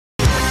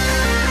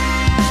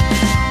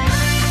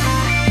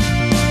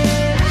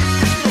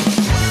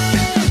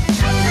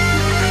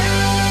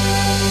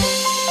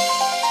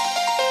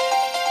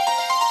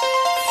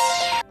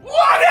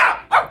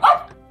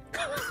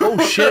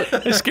shit!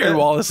 I scared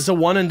Wallace. It's a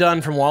one and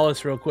done from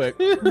Wallace, real quick.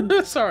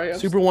 Sorry.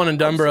 Super one and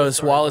done, bros.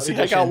 Sorry, Wallace buddy.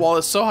 I edition. got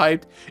Wallace so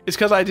hyped. It's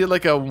because I did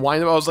like a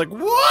wind up. I was like,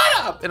 "What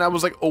up?" And I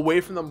was like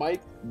away from the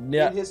mic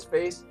in his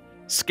face.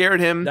 Scared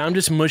him. Now I'm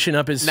just mushing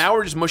up his. Now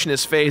we're just mushing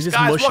his face. just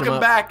Guys, mushing him welcome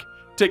up. back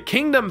to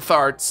Kingdom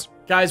Hearts.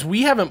 Guys,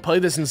 we haven't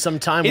played this in some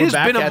time. It has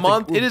been a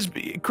month. It is.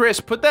 Chris,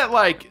 put that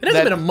like. It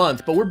hasn't been a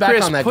month, but we're back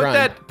Chris, on that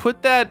grind.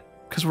 Put that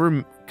because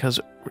we're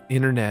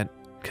internet.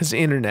 Because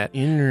internet.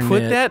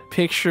 Put that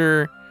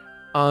picture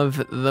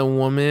of the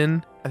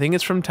woman. I think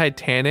it's from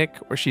Titanic,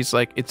 where she's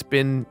like, it's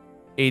been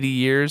 80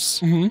 years.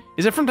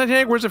 Is it from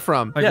Titanic? Where's it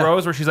from? Like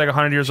Rose, where she's like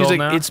 100 years old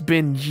now? It's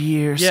been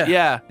years. Yeah.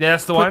 Yeah,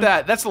 that's the Put one?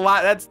 that. That's a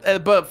lot. That's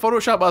but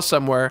Photoshop us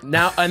somewhere.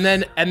 Now and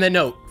then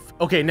no.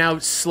 Okay, now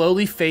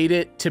slowly fade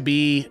it to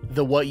be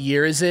the what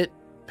year is it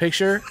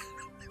picture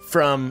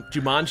from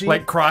Jumanji.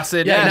 Like cross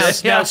it. Yeah,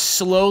 and now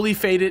slowly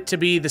fade it to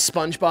be the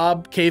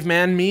SpongeBob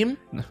caveman meme.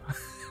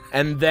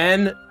 And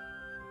then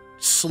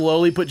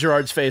slowly put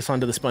Gerard's face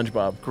onto the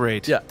SpongeBob.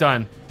 Great. Yeah.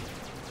 Done.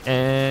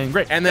 And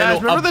great. And then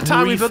Guys, remember the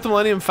time we built the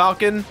Millennium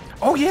Falcon?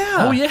 Oh yeah.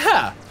 Oh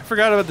yeah. I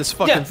forgot about this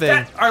fucking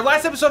thing. Our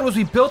last episode was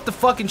we built the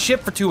fucking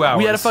ship for 2 hours.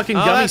 We had a fucking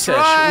gummy that's sesh.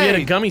 right. We had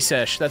a gummy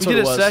sesh. That's We what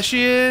did it was. a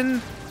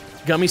session.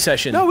 Gummy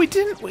session. No, we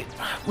didn't. Wait,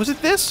 was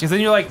it this? Because then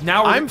you're like,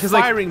 now we're I'm like,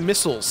 firing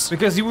missiles.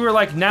 because we were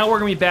like, now we're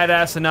gonna be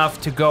badass enough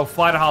to go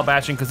fly to Hollow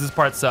Bastion because this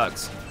part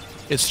sucks.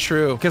 It's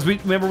true. Because we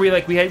remember we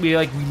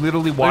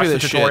literally watched the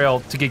this tutorial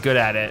to get good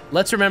at it.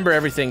 Let's remember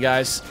everything,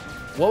 guys.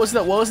 What was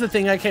the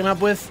thing I came up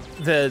with?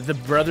 The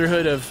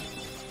brotherhood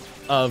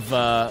of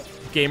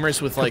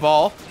gamers with like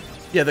Cabal.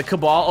 Yeah, the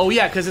cabal. Oh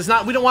yeah, because it's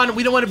not. We don't want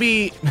to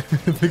be.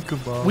 The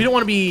Cabal. We don't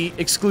want to be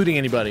excluding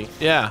anybody.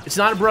 Yeah. It's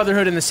not a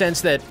brotherhood in the sense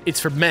that it's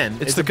for men.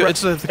 It's a the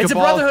It's a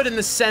cabal. brotherhood in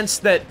the sense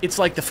that it's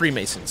like the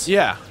Freemasons.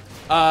 Yeah.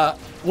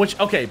 Which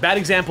okay, bad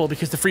example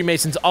because the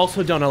Freemasons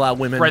also don't allow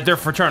women. Right, they're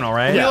fraternal,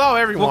 right? We allow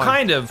everyone. Well,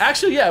 kind of.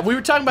 Actually, yeah, we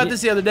were talking about this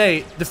the other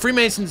day. The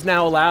Freemasons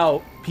now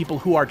allow people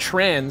who are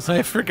trans.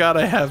 I forgot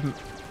I have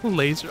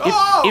laser.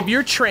 If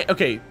you're trans,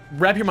 okay,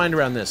 wrap your mind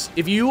around this.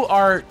 If you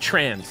are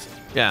trans,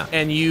 Yeah.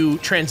 and you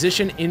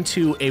transition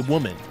into a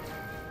woman,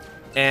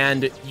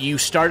 and you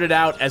started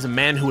out as a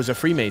man who was a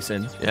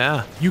Freemason,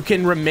 Yeah. you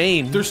can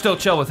remain. They're still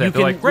chill with it. You They're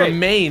can like, great.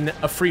 remain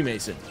a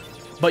Freemason,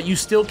 but you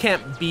still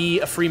can't be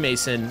a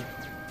Freemason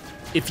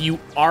if you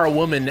are a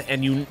woman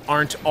and you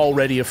aren't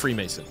already a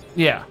Freemason.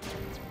 Yeah.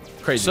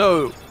 Crazy.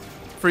 So,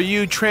 for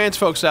you trans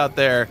folks out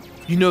there,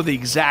 you know the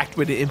exact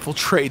way to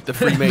infiltrate the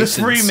Freemasons.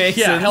 The Freemasons.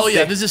 yeah, hell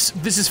yeah. This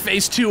is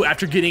phase 2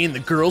 after getting in the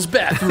girls'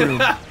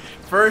 bathroom.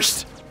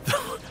 First,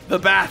 the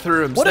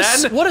bathrooms. What a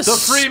then the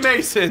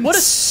Freemasons. What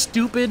a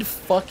stupid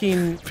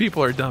fucking.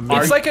 People are dumb. Man.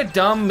 It's like a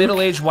dumb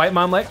middle-aged white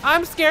mom like,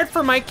 I'm scared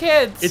for my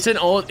kids. It's an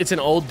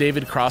old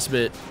David Cross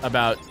bit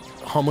about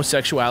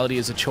homosexuality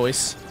as a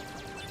choice,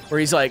 where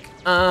he's like,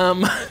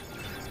 I'm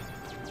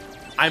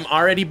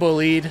already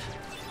bullied.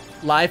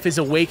 Life is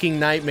a waking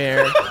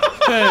nightmare.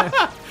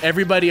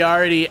 Everybody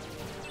already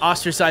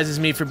ostracizes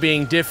me for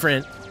being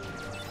different.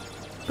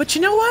 But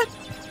you know what?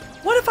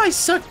 What if I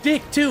sucked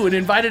dick too and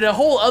invited a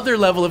whole other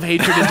level of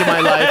hatred into my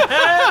life?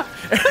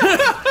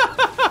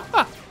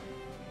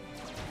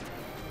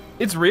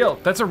 It's real.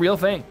 That's a real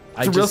thing.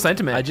 It's a real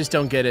sentiment. I just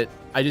don't get it.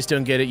 I just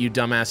don't get it, you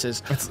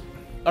dumbasses.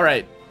 All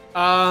right.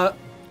 I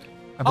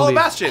Hollow believe.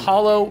 Bastion.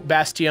 Hollow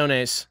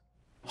Bastiones.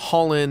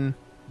 Holland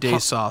day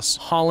sauce.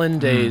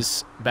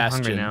 Hollandaise I'm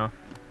Bastion. hungry now.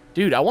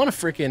 Dude, I want to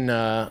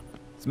freaking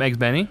It's Meg's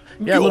Benny.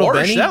 yeah, little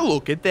Benny.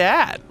 Look at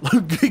that.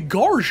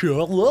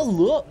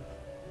 Garsha.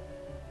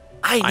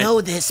 I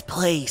know this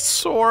place.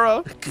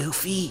 Sora.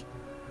 Goofy.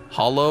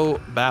 Hollow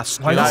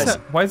Bastion.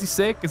 Why is he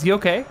sick? Is he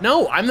okay?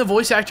 No, I'm the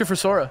voice actor for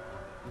Sora.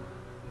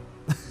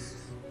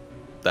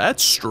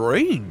 That's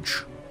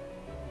strange.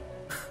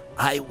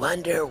 I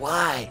wonder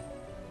why.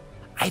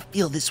 I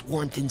feel this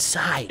warmth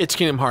inside. It's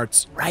Kingdom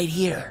Hearts. right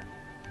here.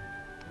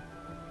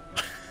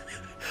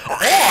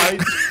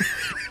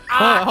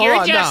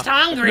 You're just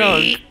hungry.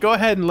 No, go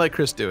ahead and let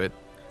Chris do it.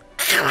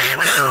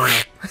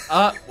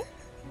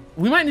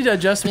 We might need to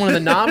adjust one of the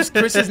knobs.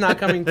 Chris is not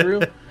coming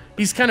through.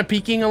 He's kind of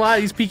peeking a lot.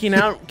 He's peeking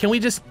out. Can we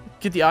just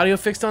get the audio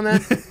fixed on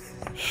that?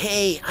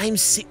 Hey, I'm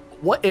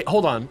What?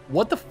 Hold on.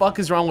 What the fuck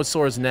is wrong with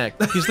Sora's neck?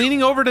 He's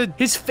leaning over to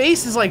His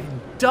face is like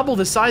double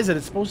the size that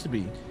it's supposed to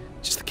be.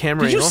 just the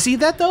camera Did angle. you see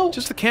that though?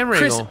 Just the camera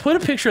Chris, angle. put a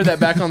picture of that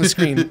back on the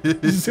screen.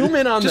 Zoom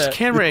in on Just that.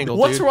 camera angle,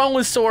 What's dude. wrong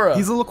with Sora?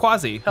 He's a little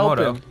quasi. Help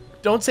Moto. him.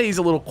 Don't say he's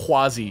a little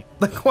quasi.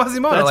 Like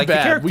Quasimodo, That's like bad.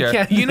 the character. We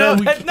can't. You know,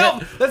 we that, no,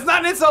 can't. that's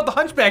not an insult to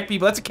Hunchback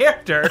people. That's a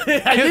character.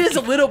 It is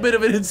a little bit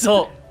of an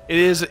insult. It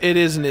is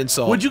an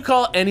insult. Would you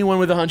call anyone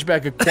with a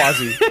hunchback a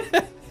quasi?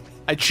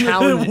 I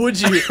challenge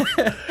Would you?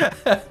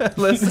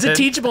 Listen, It's a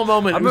teachable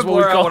moment. I'm is gonna what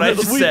we blur out call what I it.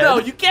 just We- said. No,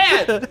 you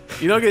can't.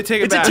 You don't get to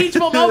take it It's back. a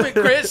teachable moment,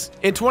 Chris.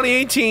 In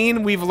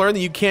 2018, we've learned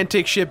that you can't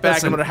take shit back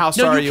Listen, no matter how No,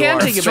 sorry you can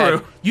are. take it True.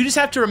 back. You just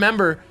have to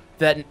remember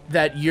that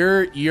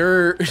your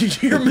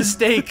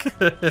mistake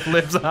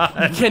lives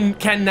on.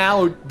 can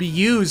now be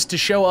used to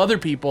show other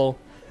people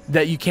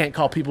that you can't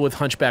call people with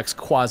hunchbacks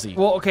quasi.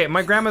 Well, okay,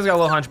 my grandma's got a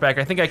little hunchback.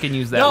 I think I can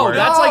use that No, word.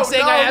 that's like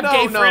saying I have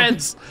gay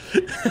friends.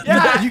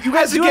 Yeah, you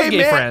guys do have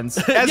gay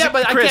friends. Yeah,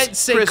 but I can't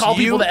say call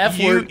people the F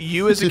word.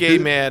 You as a gay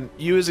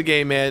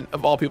man,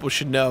 of all people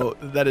should know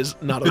that is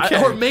not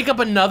okay. Or make up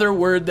another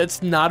word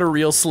that's not a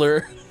real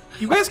slur.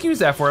 You guys can use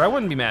that word. I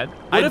wouldn't be mad.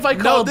 What if I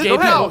called gay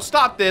people? No,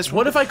 stop this.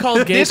 What if I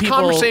called gay this people?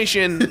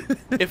 conversation,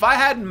 if I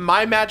had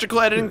my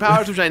magical editing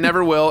powers, which I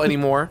never will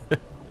anymore,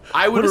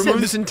 I would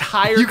remove this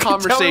entire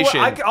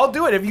conversation. I'll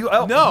do it if you.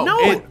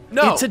 No,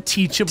 it's a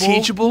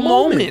teachable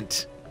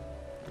moment.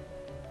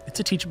 It's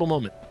a teachable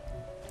moment.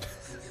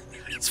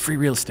 It's free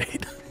real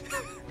estate.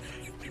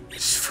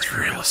 It's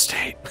free real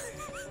estate.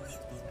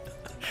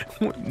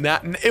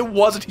 It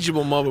was a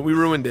teachable moment. We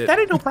ruined it. That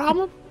ain't no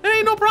problem. That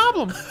ain't no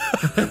problem.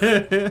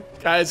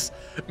 Guys,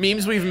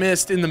 memes we've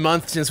missed in the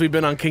month since we've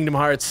been on Kingdom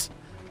Hearts.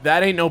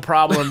 That ain't no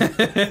problem.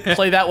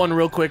 Play that one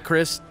real quick,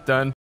 Chris.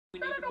 Done.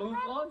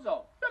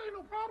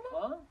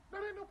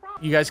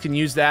 You guys can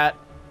use that.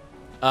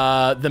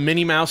 The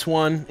Minnie Mouse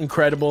one,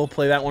 incredible.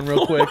 Play that one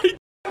real quick.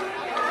 God,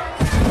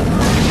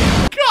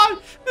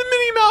 the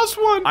Minnie Mouse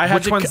one.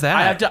 Which one's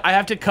that? I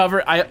have to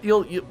cover.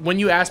 When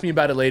you ask me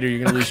about it later,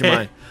 you're gonna lose your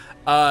mind.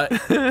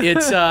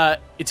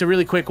 It's a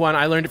really quick one.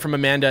 I learned it from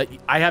Amanda.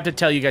 I have to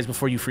tell you guys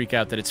before you freak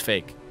out that it's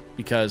fake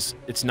because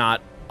it's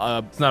not.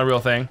 It's not a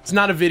real thing. It's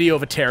not a video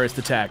of a terrorist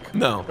attack.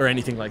 No. Or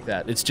anything like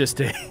that. It's just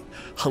a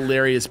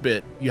hilarious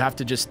bit. You have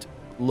to just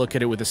look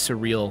at it with a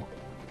surreal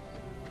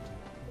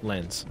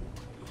lens.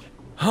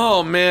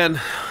 Oh man.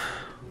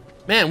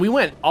 Man, we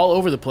went all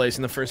over the place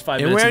in the first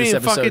 5 minutes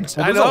of this episode.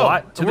 I know. A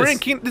lot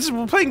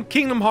we're playing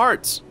Kingdom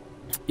Hearts.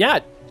 Yeah,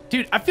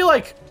 dude, I feel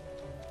like...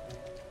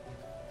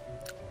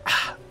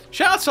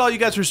 Shout out to all you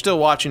guys who are still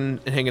watching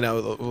and hanging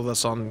out with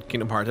us on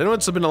Kingdom Hearts. I know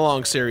it's been a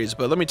long series,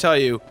 but let me tell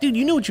you... Dude,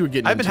 you knew what you were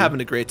getting I've been having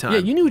a great time. Yeah,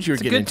 you knew what you were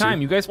getting into. It's a good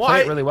time. You guys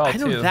play it really well, I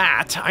know too.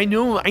 that. I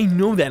know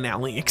that,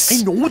 Alex.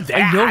 I know that.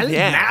 I know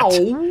that. Now.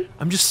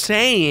 I'm just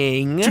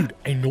saying. Dude,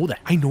 I know that.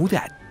 I know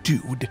that,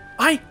 dude.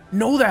 I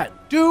know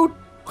that. Dude.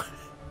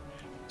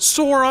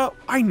 Sora,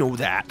 I know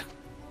that.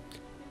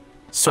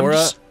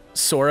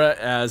 Sora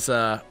as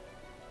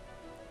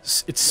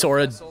it's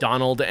Sora,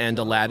 Donald, and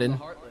Aladdin,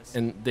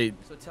 and they.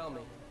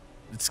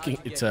 It's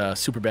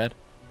super bad.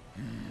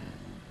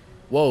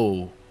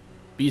 Whoa,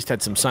 Beast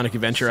had some Sonic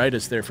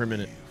Adventure-itis there for a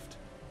minute.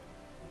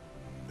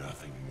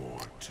 Nothing more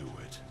to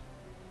it.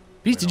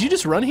 Beast, did you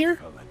just run here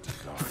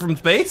from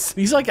space?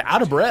 He's like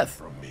out of breath.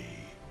 From me,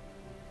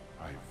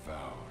 I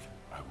vowed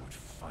I would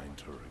find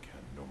her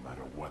again, no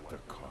matter what the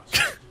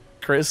cost.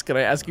 Chris, can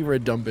I ask you for a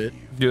dumb bit?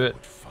 Do it.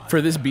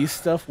 For this Beast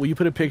stuff, will you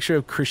put a picture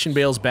of Christian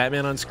Bale's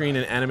Batman on screen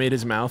and animate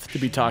his mouth to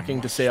be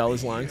talking to say all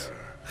his lines?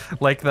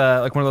 Like one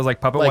of those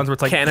like puppet ones where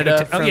it's like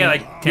Canada. Yeah,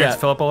 like Terrence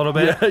Phillip a little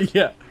bit.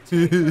 Yeah.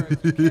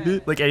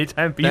 Like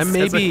anytime Beast.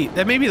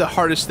 That may be the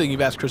hardest thing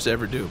you've asked Chris to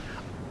ever do.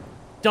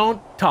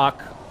 Don't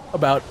talk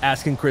about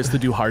asking Chris to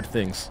do hard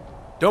things.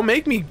 Don't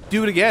make me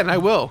do it again. I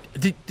will.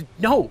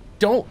 No,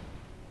 don't.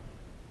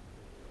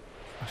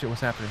 Oh shit,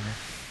 what's happening here?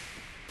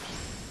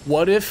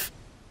 What if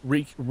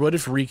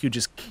Riku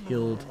just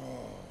killed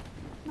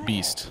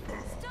Beast?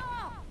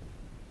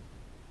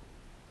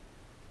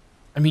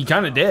 I mean, he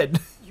kind of did.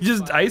 He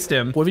just iced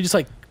him. What if he just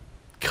like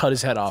cut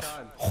his head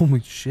off? Holy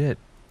shit.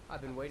 I've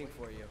been waiting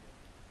for you.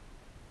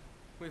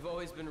 We've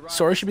always been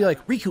Sora should be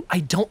like, Riku,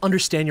 I don't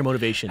understand your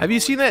motivation. Have you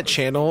seen that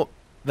channel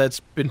that's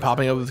been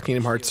popping up with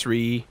Kingdom Hearts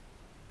 3?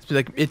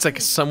 It's like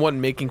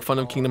someone making fun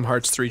of Kingdom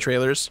Hearts 3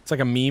 trailers. It's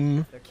like a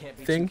meme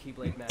thing.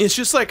 It's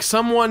just like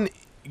someone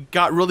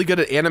got really good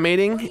at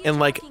animating and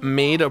like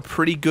made a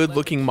pretty good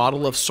looking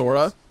model of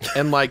Sora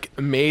and like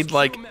made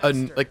like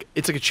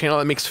it's like a channel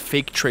that makes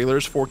fake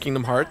trailers for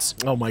Kingdom Hearts.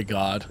 Oh my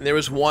god. And there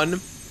was one,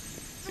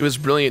 it was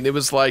brilliant. It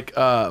was like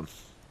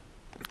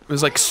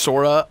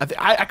Sora.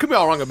 I could be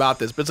all wrong about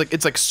this, but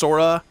it's like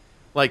Sora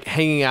like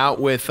hanging out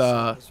with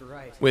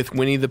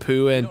Winnie the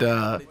Pooh and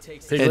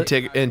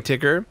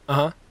Tigger.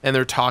 And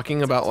they're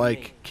talking about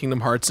like Kingdom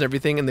Hearts and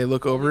everything, and they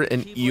look over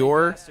and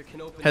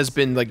Eeyore has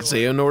been like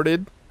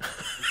Xehanorted.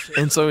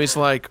 And so he's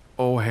like,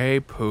 oh, hey,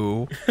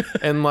 Pooh.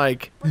 And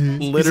like,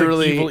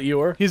 literally,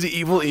 he's an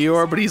evil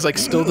Eeyore, but he's like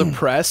still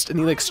depressed. And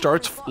he like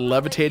starts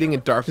levitating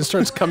and darkness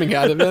starts coming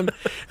out of him.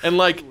 And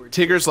like,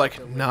 Tigger's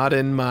like, not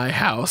in my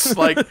house.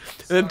 Like,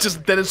 and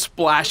then it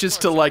splashes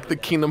to like the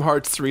Kingdom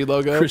Hearts 3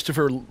 logo.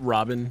 Christopher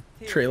Robin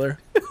trailer.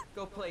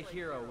 Go play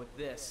hero with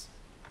this.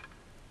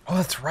 Oh,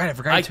 that's right. I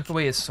forgot he took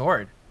away his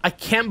sword. I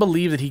can't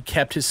believe that he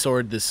kept his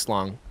sword this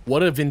long.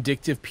 What a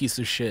vindictive piece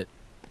of shit.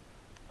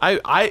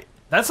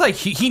 That's like,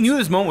 he knew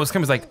this moment was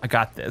coming. He's like, I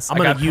got this. I'm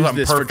going to use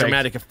this for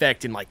dramatic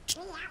effect in like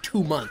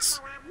 2 months.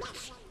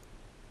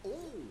 Oh,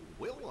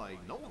 well, I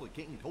know the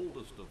king told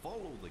us to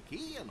follow the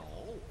key and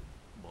all,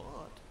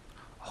 but...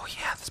 Oh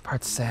yeah, this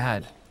part's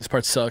sad. This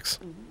part sucks.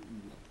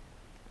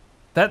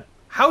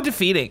 How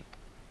defeating.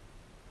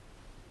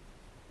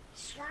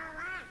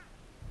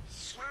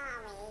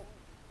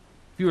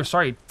 If you were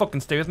sorry, you'd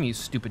fucking stay with me, you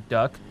stupid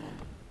duck.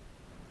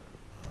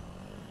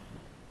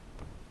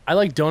 I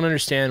like don't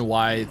understand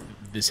why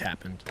this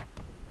happened.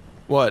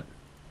 What?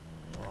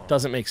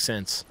 Doesn't make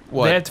sense.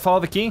 What? They had to follow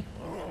the key.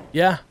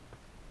 Yeah.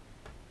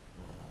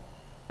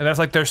 And that's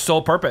like their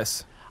sole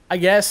purpose. I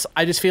guess.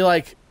 I just feel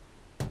like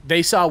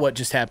they saw what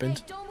just happened.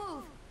 Hey, don't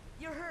move.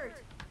 You're hurt.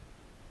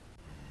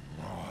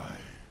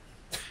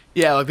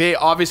 Yeah, like they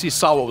obviously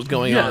saw what was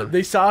going Yeah, on.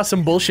 they saw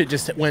some bullshit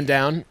just went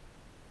down.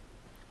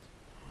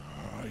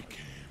 I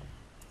came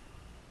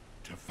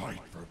to fight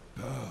for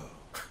Belle.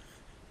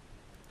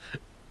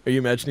 Are you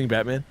imagining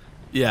Batman?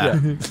 Yeah.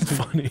 It's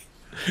funny.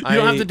 You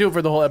don't have to do it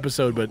for the whole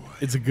episode, but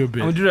it's a good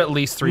bit. I'm gonna do it at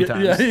least 3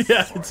 times.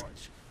 Yeah. It's-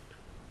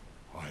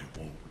 I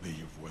won't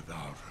leave without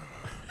her.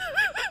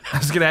 I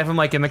was gonna have him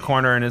like in the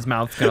corner and his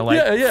mouth's gonna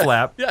like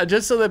flap. Yeah,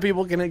 just so that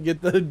people can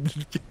get the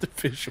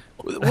visual.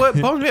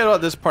 What bums me out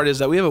about this part is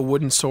that we have a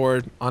wooden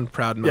sword on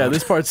proud mode. Yeah,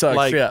 this part sucks.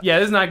 Like- yeah. Yeah,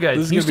 this is not good.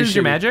 This is Can you gonna be use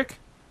your shitty. magic?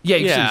 Yeah,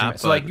 you can Yeah, use your magic.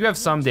 So but- like you have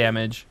some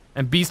damage,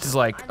 and Beast is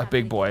like a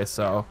big boy,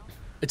 so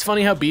It's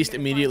funny how Beast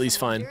immediately is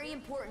fine. Very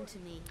important to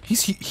me.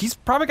 he's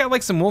probably got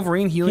like some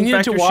Wolverine He healing needed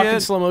factor to walk in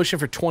shit. slow motion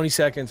for 20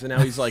 seconds, and now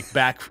he's like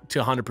back to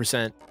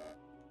 100%.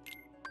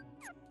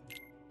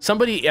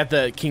 Somebody at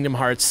the Kingdom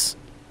Hearts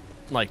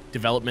like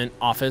development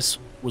office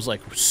was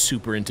like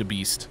super into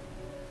Beast.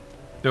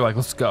 They're like,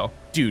 let's go.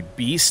 Dude,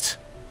 Beast.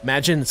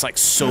 Imagine it's like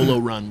solo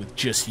run with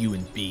just you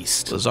and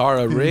Beast.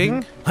 Lazara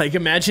ring? Like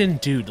imagine,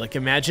 dude,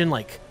 imagine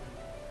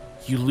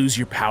you lose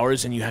your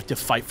powers and you have to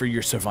fight for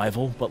your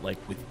survival, but like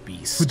with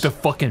Beast. With the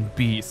fucking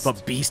Beast.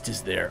 But Beast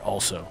is there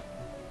also.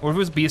 What if it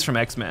was Beast from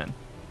X-Men?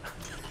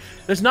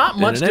 There's not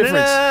much difference.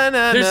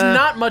 There's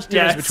not much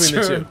difference it's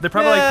between the true. two. They're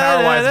probably like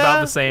power-wise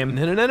about the same.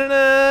 There's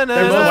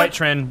the White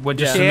Trend,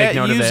 just to Can't make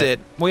note of use it. it.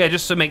 Well, yeah,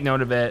 just to make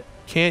note of it.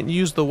 Can't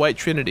use the White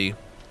Trinity.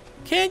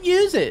 Can't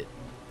use it.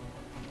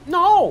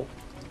 No.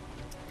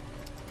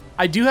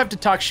 I do have to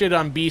talk shit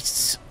on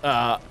Beast's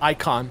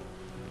icon.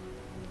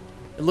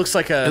 It looks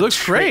like a. It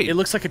looks great. It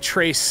looks like a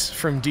trace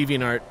from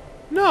DeviantArt.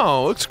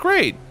 No, it looks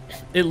great.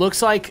 It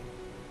looks like.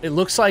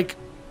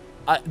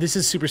 This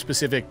is super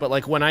specific, but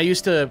like when I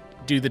used to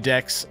do the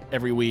decks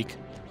every week,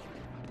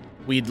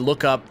 we'd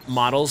look up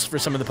models for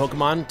some of the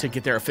Pokemon to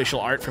get their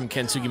official art from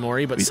Ken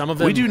Sugimori, but some of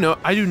them. I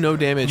do no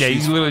damage. Yeah, you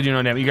literally do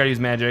no damage. You gotta use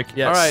magic.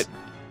 Yes. All right.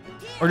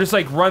 Or just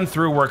like run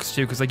through works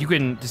too, because like you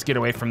can just get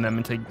away from them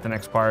and take the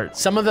next part.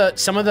 Some of the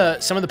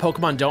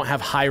Pokemon don't have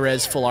high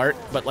res full art,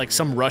 but like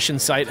some Russian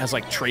site has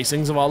like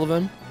tracings of all of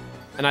them,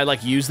 and I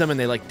like use them and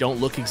they like don't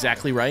look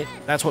exactly right.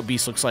 That's what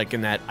Beast looks like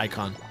in that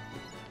icon.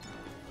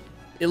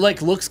 It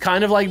like looks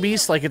kind of like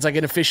Beast, like it's like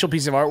an official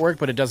piece of artwork,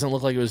 but it doesn't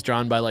look like it was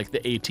drawn by like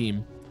the A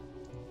team.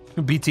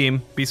 B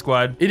team, B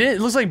squad, It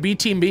looks like B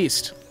team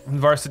Beast,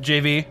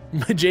 varsity JV.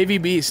 JV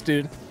Beast,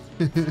 dude.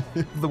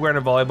 They're wearing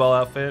a volleyball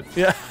outfit.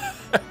 Yeah,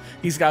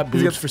 he's got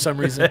boobs for some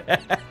reason.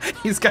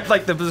 He's got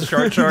like the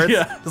short shorts.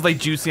 Yeah. It's like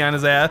juicy on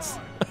his ass.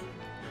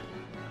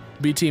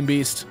 B team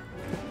Beast,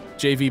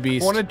 JV I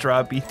Beast, want to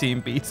draw B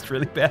team Beast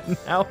really bad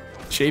now.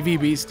 JV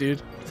Beast,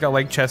 dude. He's got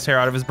like chest hair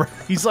out of his brain.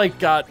 He's like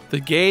got. The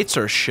gates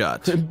are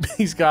shut.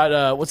 He's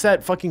got what's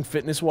that fucking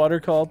fitness water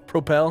called?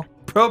 Propel.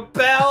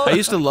 Propel. I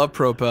used to love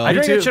Propel. I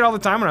drank too. that shit all the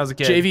time when I was a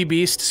kid. JV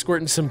Beast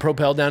squirting some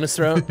Propel down his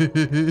throat.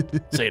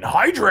 Saying,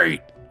 hydrate!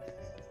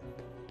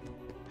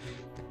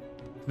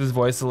 His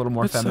voice is a little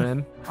more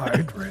feminine.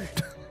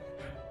 Hydrate.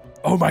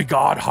 Oh my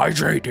god,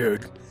 hydrate,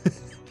 dude.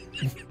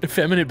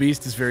 Effeminate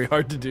Beast is very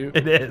hard to do.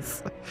 It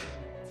is.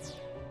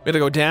 We gotta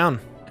go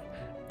down.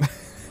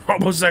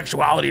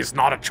 Homosexuality is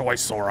not a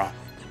choice, Sora.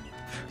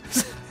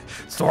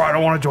 Sora, I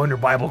don't want to join your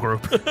Bible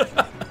group.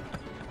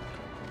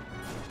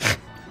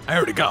 I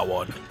already got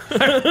one.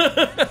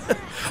 I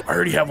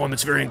already have one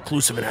that's very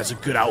inclusive and has a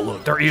good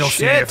outlook. They're ELC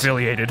Shit.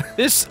 affiliated.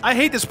 I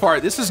hate this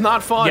part. This is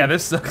not fun. Yeah,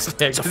 this sucks. It's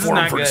a This is forum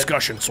not for good.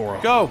 discussion, Sora.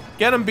 Go.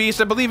 Get him,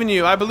 Beast. I believe in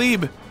you. I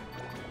believe.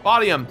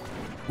 Body him.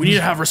 We need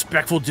to have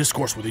respectful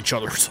discourse with each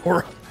other,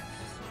 Sora.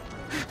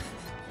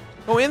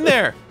 Go in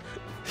there.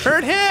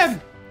 Hurt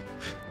him.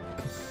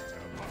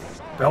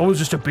 That was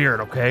just a beard,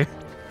 okay?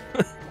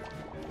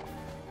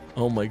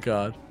 Oh my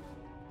god.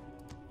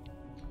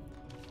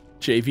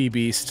 JV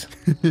Beast.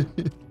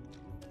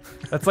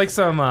 That's like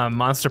some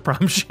Monster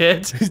Prom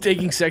shit. He's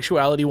taking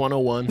Sexuality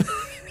 101.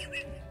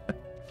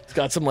 He's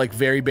got some like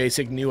very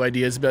basic new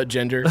ideas about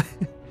gender.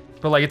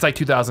 But like it's like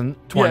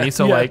 2020, Yeah,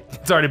 so yeah. like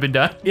it's already been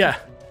done. Yeah.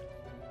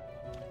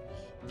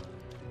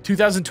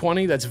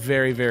 2020, that's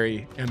very,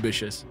 very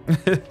ambitious.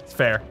 It's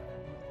fair.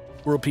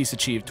 World Peace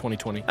achieved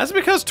 2020. That's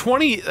because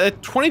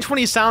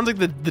 2020 sounds like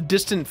the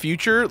distant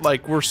future.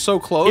 Like we're so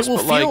close. It will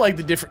but feel like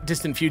the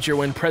distant future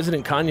when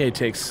President Kanye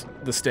takes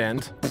the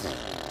stand.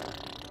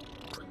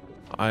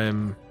 I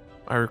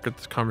regret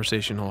this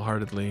conversation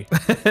wholeheartedly.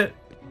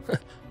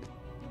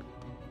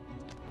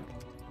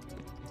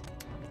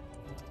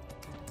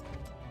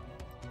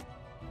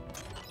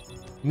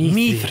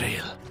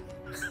 Mithril.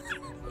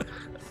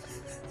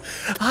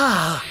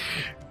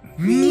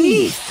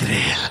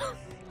 Mithril.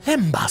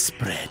 Lembas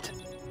bread.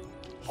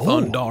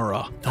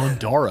 Thundara.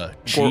 Thundara.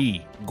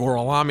 G.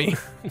 Gorlami.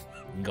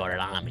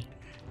 Gorlami.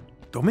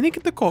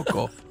 Dominic de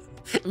Coco.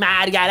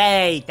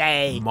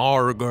 Margarete.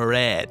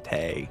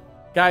 Margarete.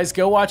 Guys,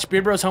 go watch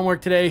Beard Bros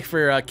homework today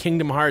for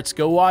Kingdom Hearts.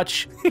 Go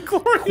watch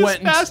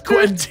Quentin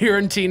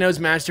Tarantino's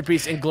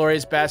masterpiece,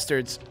 Inglourious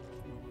Bastards.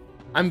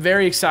 I'm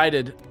very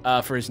excited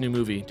for his new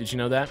movie. Did you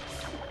know that?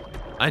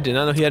 I did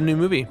not know he had a new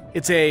movie.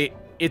 It's a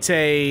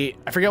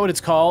I forget what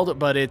it's called,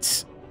 but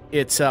it's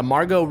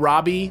Margot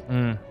Robbie,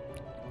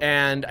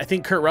 and I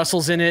think Kurt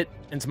Russell's in it,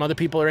 and some other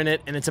people are in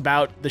it, and it's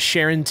about the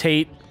Sharon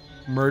Tate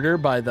murder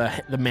by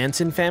the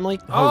Manson family.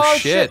 Oh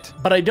shit.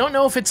 But I don't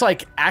know if it's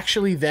like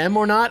actually them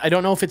or not. I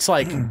don't know if it's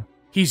like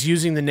he's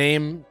using the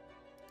name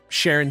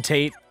Sharon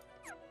Tate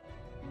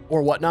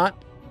or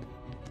whatnot.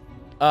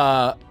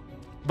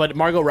 But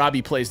Margot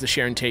Robbie plays the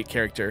Sharon Tate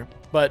character.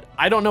 But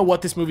I don't know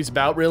what this movie's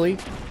about really.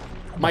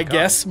 My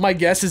guess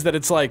is that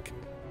it's like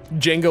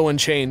Django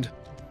Unchained,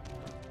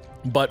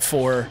 but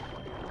for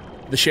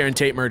the Sharon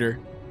Tate murder.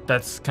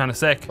 That's kind of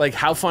sick. Like,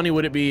 how funny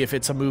would it be if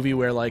it's a movie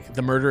where like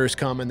the murderers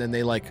come and then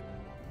they like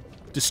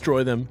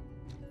destroy them,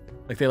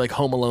 like they like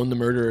Home Alone the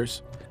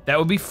murderers? That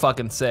would be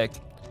fucking sick.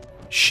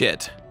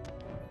 Shit.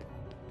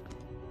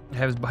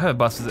 Have a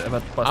bust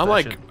I'm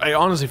like, I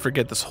honestly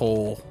forget this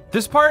whole.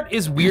 This part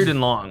is weird and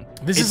long.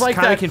 This It's is like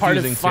kinda that part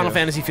of confusing, Final too.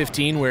 Fantasy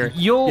 15 where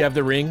You'll- you have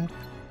the ring,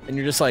 and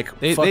you're just like,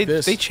 fuck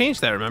this. They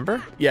changed that,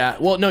 remember? Yeah,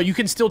 well, no, you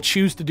can still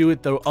choose to do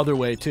it the other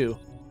way too.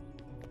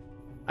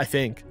 I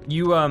think.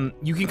 You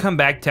can come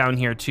back down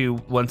here too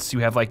once you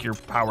have like your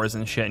powers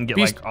and shit and get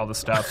Beast. like all the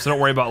stuff. So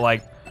don't worry about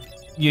like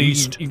you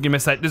can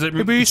miss that. Does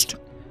it Beast.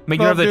 make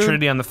you have the Dude.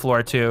 Trinity on the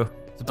floor too?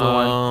 The blue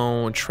one.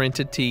 Oh,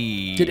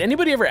 Trinity. Did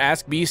anybody ever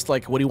ask Beast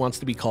like what he wants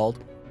to be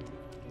called?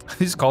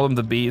 They just call him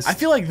the Beast. I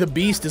feel like the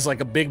Beast is like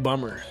a big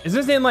bummer. Isn't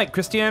his name like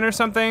Christian or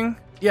something?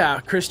 Yeah,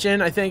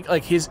 Christian. I think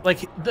like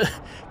can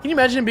you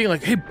imagine him being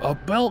like, hey,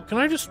 Belle, can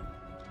I just?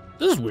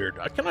 This is weird.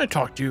 Can I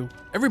talk to you?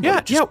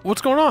 Everybody, What's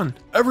going on?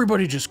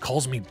 everybody just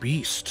calls me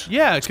Beast.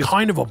 Yeah, It's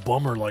kind of a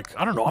bummer. Like,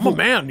 I don't know. I'm a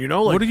man, you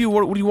know. Like, what do you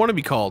want to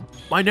be called?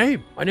 my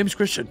name is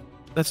Christian.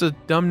 That's a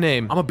dumb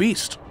name. I'm a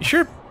beast. You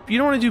sure you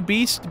don't want to do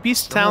Beast?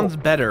 Beast sounds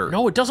better.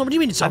 No, it doesn't. What do you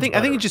mean? It sounds I think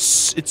better?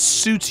 it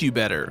suits you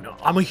better. No,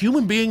 I'm a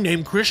human being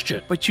named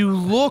Christian. But you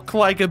look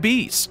like a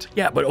beast.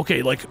 Yeah, but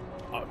okay, like,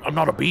 I'm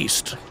not a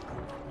beast.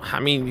 I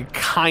mean, you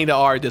kind of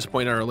are at this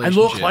point in our I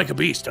relationship. look like a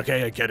beast.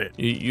 Okay, I get it.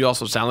 You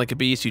also sound like a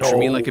beast. You treat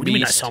me like a what do you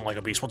mean I beast. sound like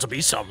a beast? What's a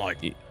beast sound like?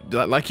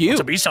 Like you.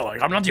 What's a beast sound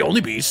like? I'm not the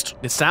only beast.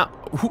 It sound.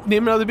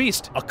 Name another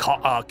beast. A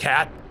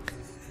cat.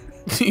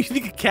 You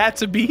think a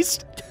cat's a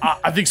beast?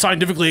 I think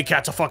scientifically a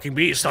cat's a fucking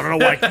beast. I don't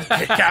know why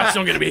cats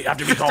don't have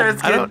to be called.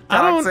 Starts getting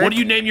toxic. What do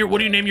you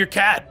name your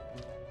cat?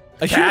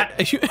 A cat?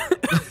 human-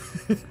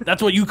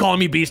 That's what you calling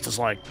me beast is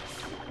like.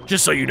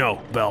 Just so you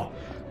know, Belle.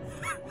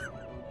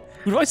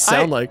 Who do I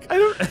sound like? I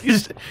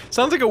don't.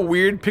 Sounds like a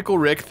weird Pickle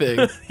Rick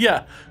thing.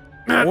 Yeah.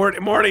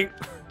 Morning.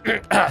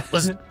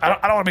 Listen, I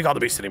don't want to be called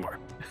the beast anymore.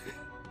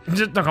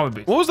 Just don't call me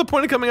Beast. What was the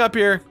point of coming up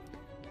here?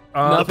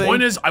 The Nothing?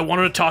 point is, I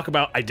wanted to talk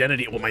about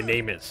identity and what my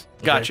name is.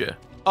 okay? Gotcha.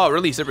 Oh,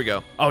 release. There we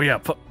go. Oh yeah,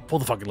 pull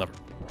the fucking lever.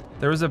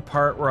 There was a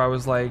part where I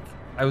was like,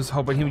 I was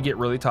hoping he would get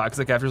really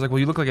toxic after. He's like, well,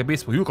 you look like a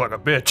beast. Well, you look like a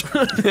bitch.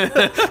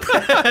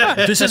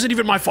 This isn't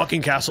even my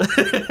fucking castle.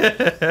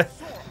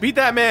 Beat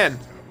that man.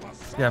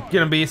 Yeah,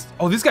 get him, Beast.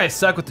 Oh, these guys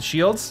suck with the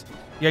shields.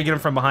 You gotta get him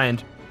from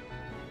behind.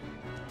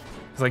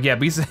 It's like, yeah,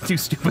 Beast is too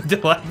stupid to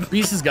like.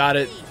 Beast has got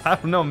it. I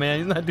don't know, man.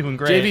 He's not doing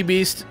great. JV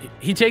Beast,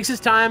 he takes his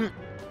time.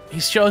 He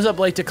shows up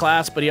late to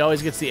class, but he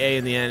always gets the A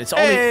in the end. It's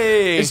only,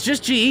 Hey! it's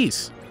just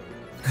GEs.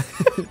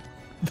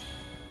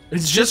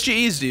 It's just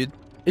GEs, dude.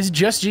 It's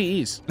just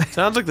GEs.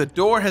 Sounds like the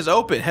door has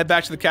opened. Head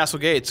back to the castle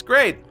gates.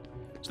 Great.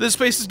 So this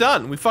space is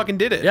done. We fucking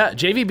did it. Yeah,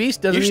 JV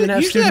Beast doesn't even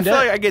have Usually I student feel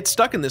debt. like I get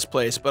stuck in this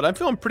place, but I'm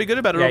feeling pretty good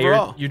about it Yeah,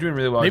 overall. you're doing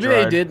really well. Maybe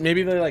Gerard. they did.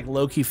 Maybe they like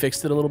low-key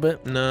fixed it a little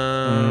bit.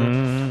 No.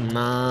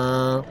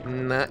 No.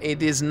 No,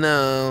 it is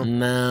no.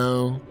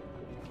 No.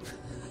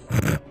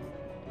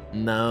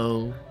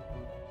 No.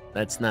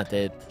 That's not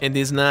it. It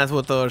is not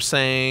what they're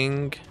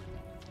saying.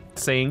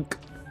 Sink.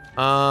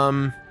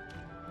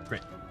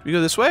 Great. We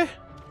go this way?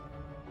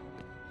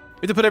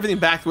 We have to put everything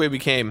back the way we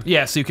came.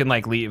 Yeah, so you can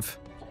like leave.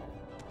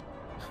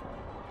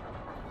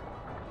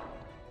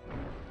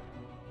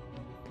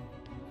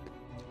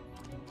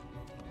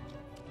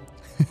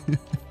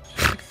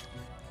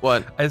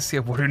 What? I just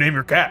what do you name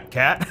your cat?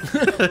 Cat?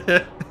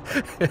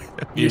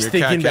 You're just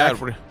thinking back.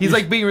 He's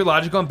like being real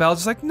logical, and Belle's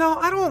just like, no,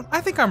 I don't.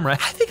 I think I'm right.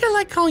 I think I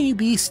like calling you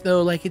Beast,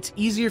 though. Like, it's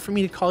easier for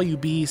me to call you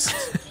Beast.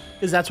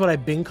 Because that's what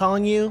I've been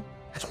calling you.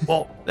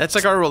 Well, That's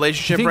like our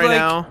relationship right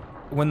now.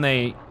 When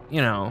they,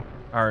 you know,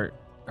 are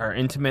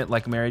intimate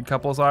like married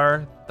couples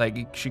are,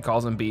 like she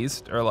calls him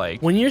Beast, or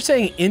like when you're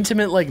saying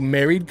intimate like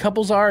married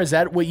couples are, is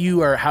that what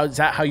you are? How is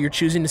that how you're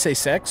choosing to say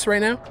sex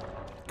right now?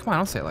 come on,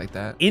 don't say it like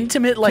that.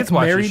 Intimate like Kids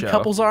watch the married show.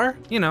 couples are?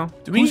 You know,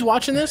 Who's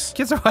watching this?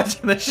 kids are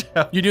watching the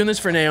show. You're doing this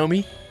for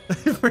Naomi?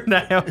 For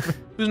now.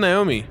 Who's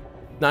Naomi?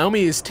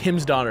 Naomi is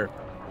Tim's daughter.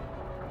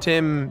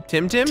 Tim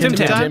Tim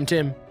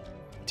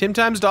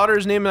Time's daughter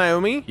is named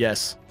Naomi?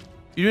 Yes.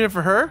 You doing it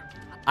for her?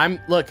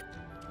 Look,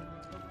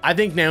 I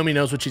think Naomi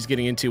knows what she's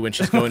getting into when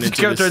she's going into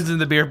Turns this.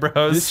 into Beer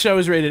Bros. This show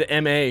is rated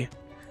MA.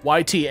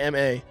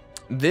 YTMA.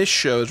 This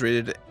show is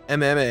rated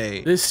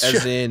MMA, This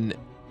as show- in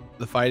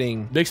the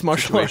fighting Mixed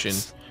martial situation.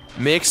 arts.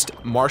 Mixed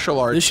martial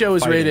arts. This show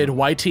is fighting. rated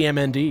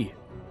YTMND,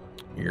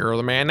 You're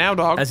the man now,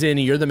 dog. as in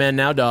You're the Man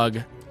Now, Dog,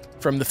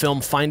 from the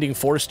film Finding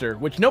Forrester,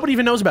 which nobody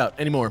even knows about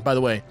anymore, by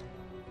the way.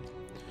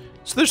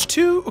 So there's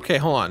two. Okay,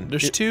 hold on.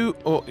 There's two.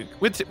 Oh,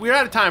 we're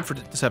out of time for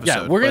this episode.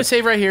 Yeah, we're gonna but,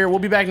 save right here. We'll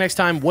be back next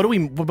time. What do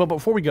we? But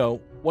before we go,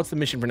 what's the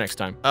mission for next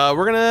time?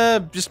 We're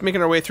gonna just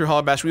making our way through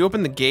Hollow Bash. We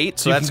opened the gate,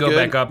 so You that's can go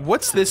good. back up.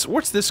 What's this?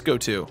 What's this go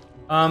to?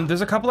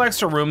 There's a couple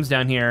extra rooms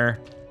down here.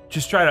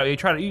 Just try it out.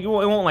 It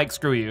won't like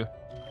screw you.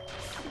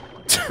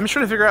 I'm just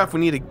trying to figure out if we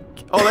need a.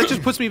 Oh, that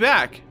just puts me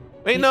back.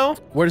 Wait, no.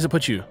 Where does it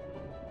put you?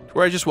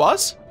 Where I just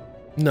was?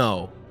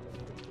 No,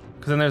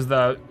 Because then there's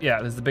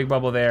the big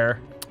bubble there.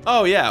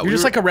 Oh yeah. you're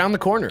just like around the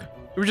corner.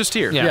 we were just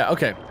here. Yeah. Yeah.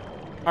 Okay.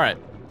 All right.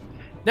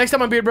 Next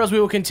time on Beard Bros, we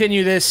will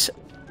continue this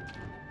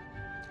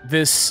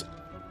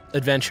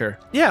adventure.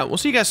 Yeah. We'll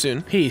see you guys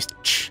soon.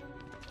 Peach.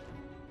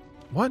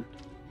 What?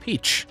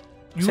 Peach.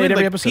 You Say it read,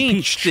 every like, episode.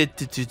 peach.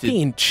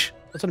 Peach.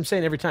 That's what I'm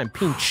saying every time.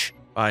 Peach.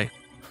 Bye.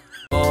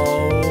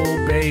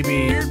 Oh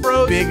baby. Beard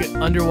Bros. Big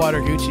underwater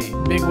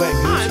Gucci. Big wet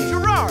Gucci.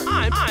 Gerard.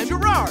 I'm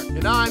Gerard.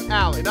 And I'm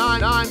Alex. And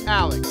I'm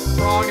Alex.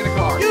 Frog in a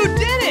car. You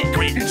did it!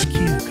 Greatest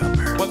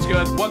cucumber. What's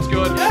good? What's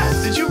good?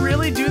 Yes! Did you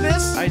really do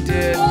this? I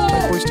did.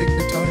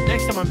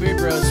 Next time on Beard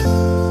Bros.